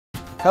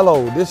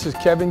Hello, this is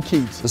Kevin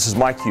Keats. This is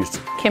Mike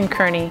Houston. Kim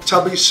Kearney.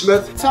 Tubby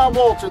Smith. Tom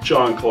Walter.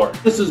 John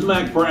Clark. This is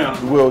Mac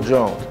Brown. Will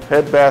Jones,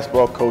 head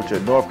basketball coach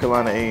at North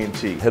Carolina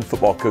A&T. Head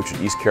football coach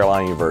at East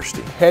Carolina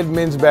University. Head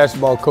men's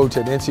basketball coach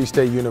at NC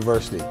State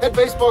University. Head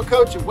baseball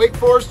coach at Wake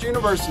Forest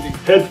University.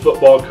 Head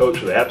football coach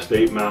for the App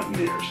State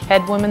Mountaineers.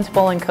 Head women's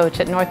bowling coach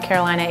at North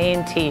Carolina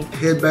A&T.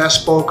 Head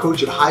basketball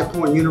coach at High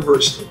Point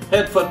University.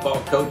 Head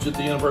football coach at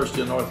the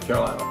University of North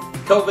Carolina.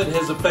 COVID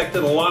has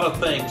affected a lot of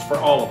things for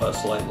all of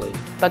us lately.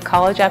 But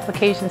college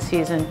application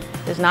season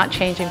is not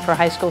changing for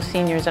high school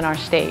seniors in our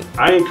state.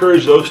 I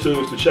encourage those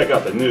students to check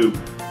out the new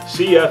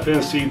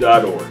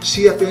CFNC.org.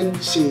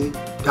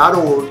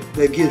 CFNC.org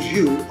that gives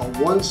you a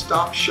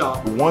one-stop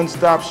shop.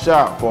 One-stop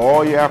shop for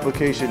all your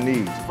application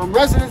needs. From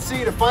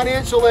residency to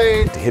financial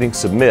aid. To hitting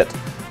submit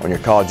on your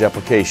college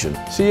application.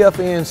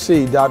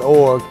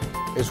 CFNC.org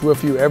is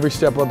with you every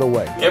step of the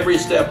way. Every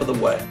step of the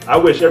way. I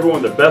wish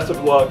everyone the best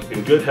of luck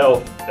and good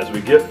health as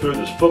we get through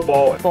this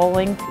football,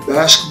 Bowling,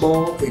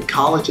 basketball, and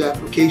college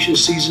application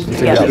season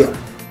together.